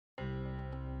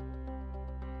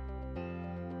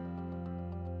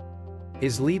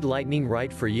Is Lead Lightning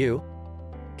right for you?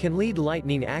 Can Lead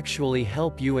Lightning actually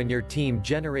help you and your team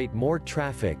generate more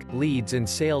traffic, leads and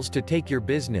sales to take your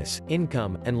business,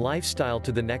 income, and lifestyle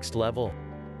to the next level?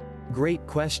 Great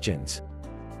questions.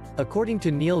 According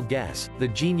to Neil Guess, the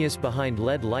genius behind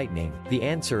Lead Lightning, the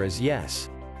answer is yes.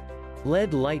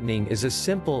 Lead Lightning is a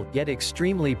simple, yet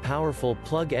extremely powerful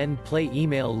plug-and-play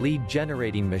email lead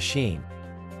generating machine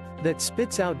that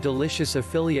spits out delicious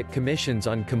affiliate commissions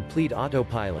on complete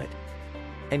autopilot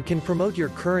and can promote your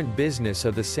current business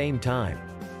at the same time.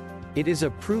 It is a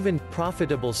proven,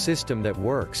 profitable system that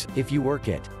works, if you work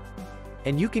it.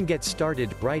 And you can get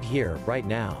started, right here, right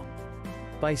now,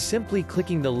 by simply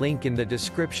clicking the link in the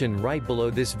description right below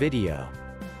this video.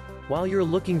 While you're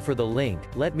looking for the link,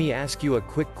 let me ask you a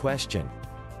quick question.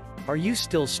 Are you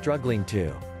still struggling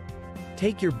to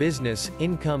take your business,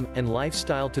 income, and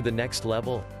lifestyle to the next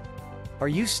level? Are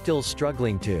you still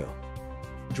struggling to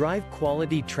drive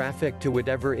quality traffic to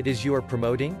whatever it is you are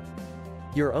promoting?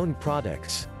 Your own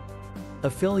products,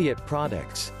 affiliate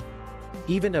products,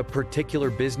 even a particular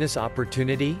business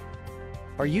opportunity?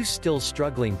 Are you still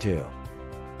struggling to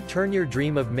turn your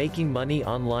dream of making money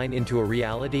online into a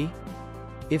reality?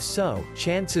 If so,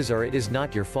 chances are it is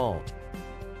not your fault.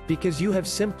 Because you have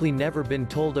simply never been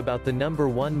told about the number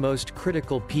one most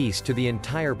critical piece to the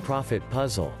entire profit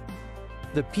puzzle.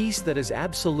 The piece that is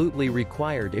absolutely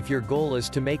required if your goal is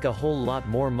to make a whole lot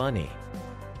more money.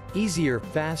 Easier,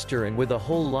 faster, and with a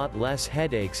whole lot less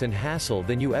headaches and hassle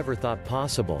than you ever thought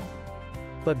possible.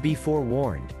 But be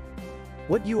forewarned.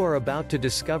 What you are about to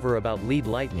discover about Lead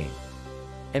Lightning,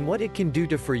 and what it can do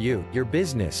for you, your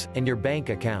business, and your bank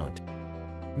account,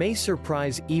 may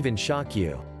surprise, even shock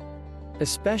you.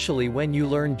 Especially when you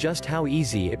learn just how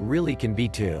easy it really can be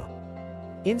to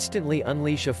instantly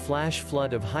unleash a flash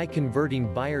flood of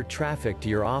high-converting buyer traffic to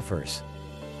your offers.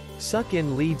 Suck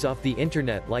in leads off the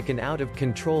internet like an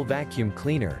out-of-control vacuum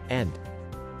cleaner, and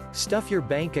stuff your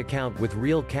bank account with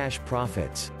real cash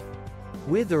profits.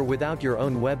 With or without your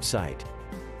own website.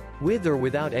 With or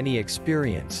without any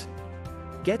experience.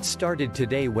 Get started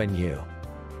today when you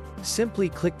simply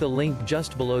click the link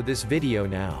just below this video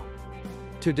now.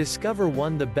 To discover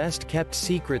one of the best kept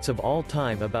secrets of all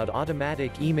time about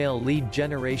automatic email lead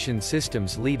generation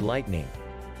systems, Lead Lightning.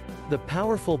 The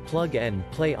powerful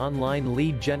plug-and-play online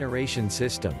lead generation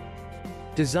system.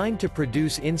 Designed to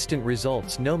produce instant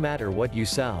results no matter what you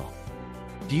sell.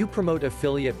 Do you promote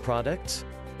affiliate products?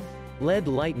 Lead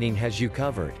Lightning has you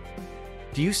covered.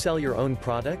 Do you sell your own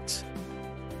products?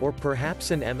 Or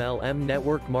perhaps an MLM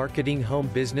network marketing home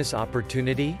business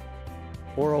opportunity?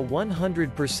 Or a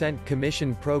 100%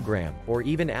 commission program, or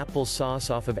even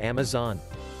applesauce off of Amazon?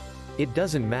 It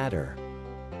doesn't matter.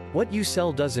 What you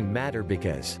sell doesn't matter,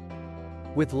 because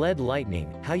with Lead Lightning,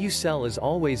 how you sell is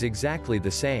always exactly the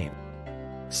same.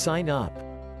 Sign up.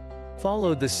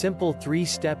 Follow the simple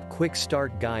 3-step quick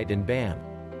start guide and bam!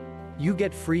 You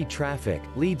get free traffic,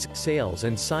 leads, sales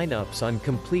and sign-ups on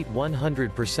complete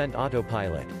 100%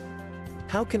 autopilot.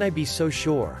 How can I be so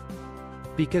sure?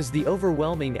 Because the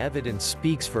overwhelming evidence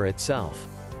speaks for itself.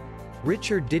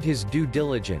 Richard did his due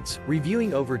diligence,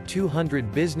 reviewing over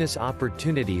 200 business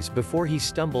opportunities before he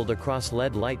stumbled across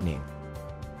Lead Lightning.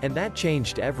 And that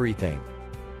changed everything.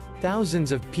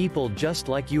 Thousands of people just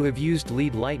like you have used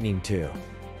Lead Lightning to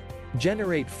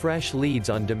generate fresh leads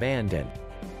on demand and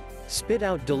spit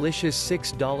out delicious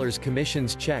 $6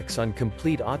 commissions checks on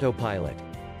complete autopilot.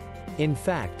 In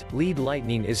fact, Lead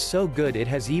Lightning is so good it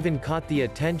has even caught the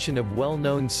attention of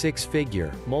well-known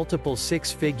 6-figure, multiple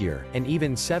 6-figure, and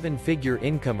even 7-figure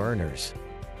income earners.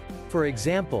 For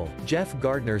example, Jeff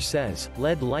Gardner says,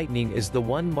 Lead Lightning is the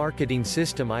one marketing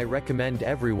system I recommend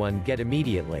everyone get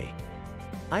immediately.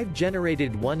 I've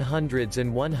generated hundreds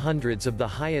and hundreds of the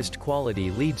highest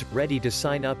quality leads, ready to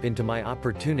sign up into my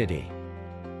opportunity.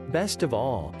 Best of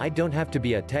all, I don't have to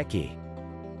be a techie.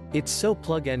 It's so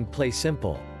plug-and-play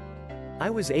simple. I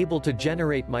was able to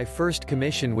generate my first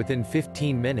commission within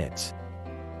 15 minutes.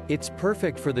 It's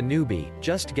perfect for the newbie,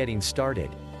 just getting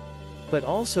started. But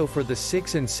also for the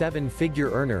 6- and 7-figure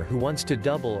earner who wants to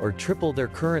double or triple their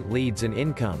current leads and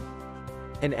income.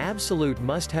 An absolute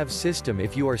must-have system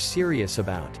if you are serious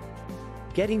about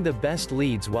getting the best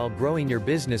leads while growing your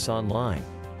business online.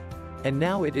 And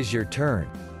now it is your turn.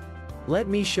 Let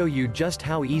me show you just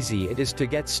how easy it is to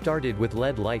get started with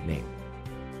Lead Lightning.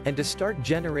 And to start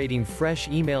generating fresh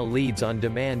email leads on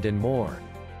demand and more.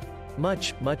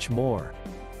 Much, much more.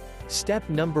 Step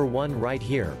number 1 right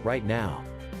here, right now.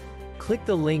 Click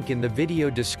the link in the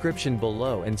video description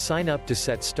below and sign up to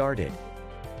set started.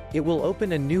 It will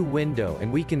open a new window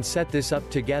and we can set this up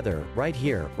together, right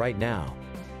here, right now.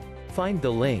 Find the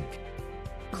link.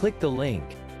 Click the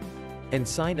link. and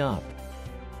sign up.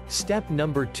 Step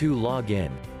number 2, log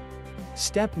in.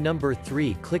 Step number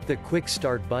 3, click the quick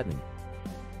start button.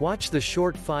 Watch the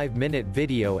short 5-minute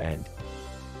video and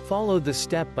follow the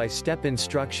step-by-step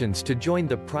instructions to join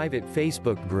the private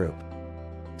Facebook group.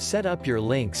 Set up your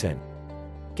links and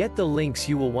get the links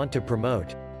you will want to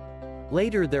promote.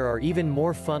 Later there are even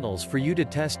more funnels for you to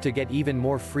test to get even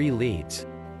more free leads.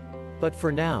 But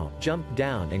for now, jump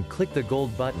down and click the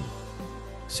gold button,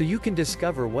 so you can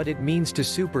discover what it means to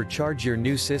supercharge your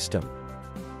new system.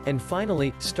 And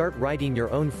finally, start writing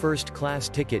your own first-class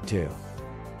ticket to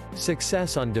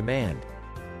success on demand.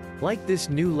 Like this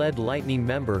new Lightening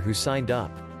member who signed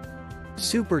up,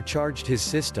 supercharged his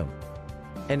system,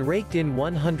 and raked in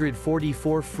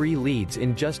 144 free leads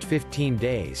in just 15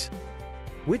 days,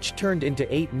 which turned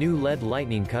into 8 new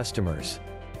Lightening customers,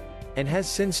 and has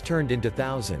since turned into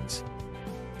thousands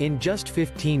in just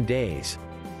 15 days.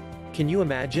 Can you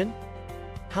imagine?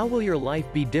 How will your life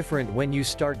be different when you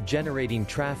start generating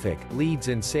traffic, leads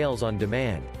and sales on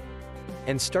demand?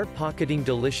 And start pocketing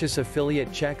delicious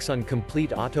affiliate checks on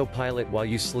complete autopilot while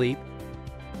you sleep?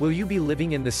 Will you be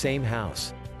living in the same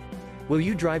house? Will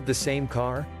you drive the same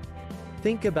car?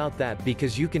 Think about that,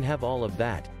 because you can have all of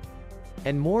that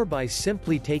and more by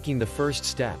simply taking the first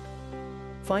step.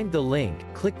 Find the link,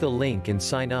 click the link and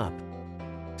sign up.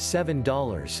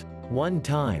 $7. One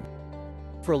time.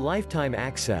 For lifetime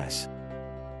access.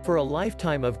 For a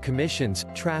lifetime of commissions,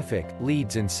 traffic,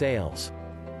 leads and sales.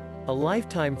 A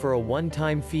lifetime for a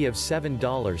one-time fee of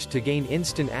 $7 to gain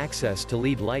instant access to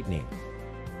Lightening.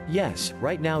 Yes,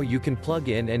 right now you can plug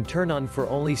in and turn on for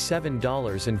only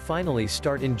 $7 and finally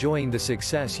start enjoying the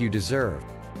success you deserve.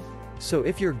 So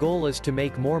if your goal is to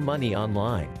make more money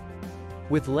online,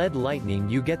 with Lightening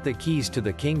you get the keys to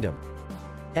the kingdom.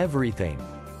 Everything.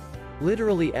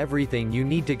 Literally everything you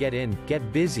need to get in,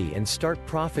 get busy and start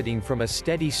profiting from a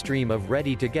steady stream of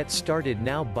ready-to-get-started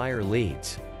now buyer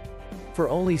leads. For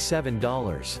only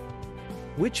 $7.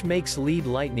 Which makes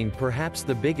Lightening perhaps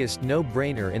the biggest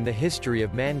no-brainer in the history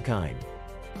of mankind.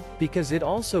 Because it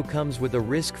also comes with a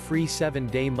risk-free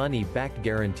 7-day money-back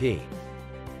guarantee.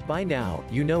 By now,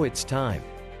 you know it's time.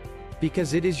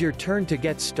 Because it is your turn to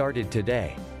get started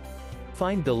today.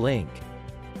 Find the link.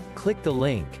 Click the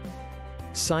link.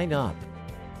 Sign up.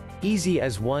 Easy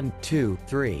as 1, 2,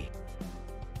 3.